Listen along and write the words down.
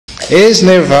Is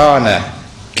Nirvana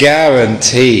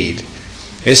guaranteed?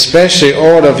 Especially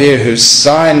all of you who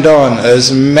signed on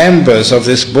as members of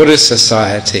this Buddhist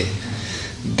society.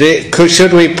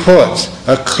 Should we put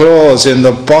a clause in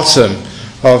the bottom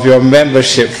of your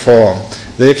membership form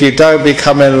that if you don't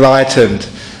become enlightened,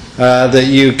 that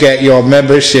you get your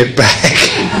membership back?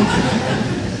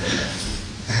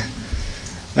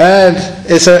 And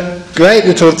it's a great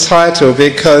little title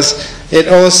because it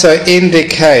also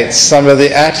indicates some of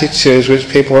the attitudes which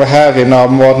people have in our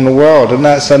modern world, and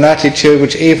that's an attitude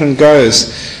which even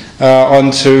goes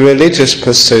onto religious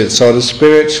pursuits or the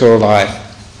spiritual life.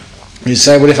 You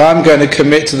say, well, if I'm going to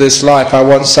commit to this life, I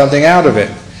want something out of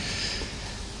it.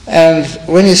 And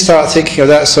when you start thinking of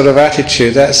that sort of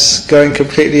attitude, that's going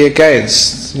completely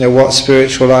against, what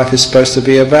spiritual life is supposed to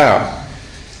be about.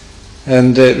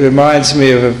 And it reminds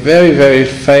me of a very, very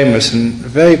famous and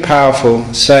very powerful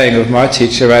saying of my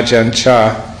teacher Ajahn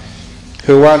Brahm,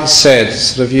 who once said,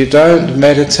 you don't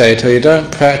meditate or you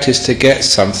don't practice to get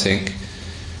something.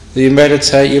 You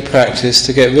meditate, you practice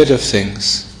to get rid of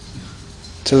things.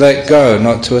 To let go,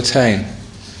 not to attain.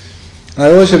 And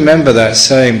I always remember that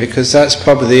saying because that's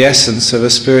probably the essence of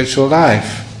a spiritual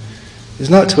life.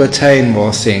 It's not to attain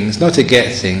more things, not to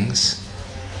get things,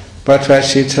 but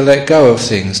actually to let go of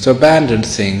things, to abandon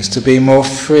things, to be more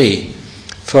free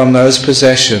from those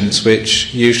possessions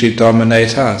which usually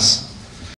dominate us.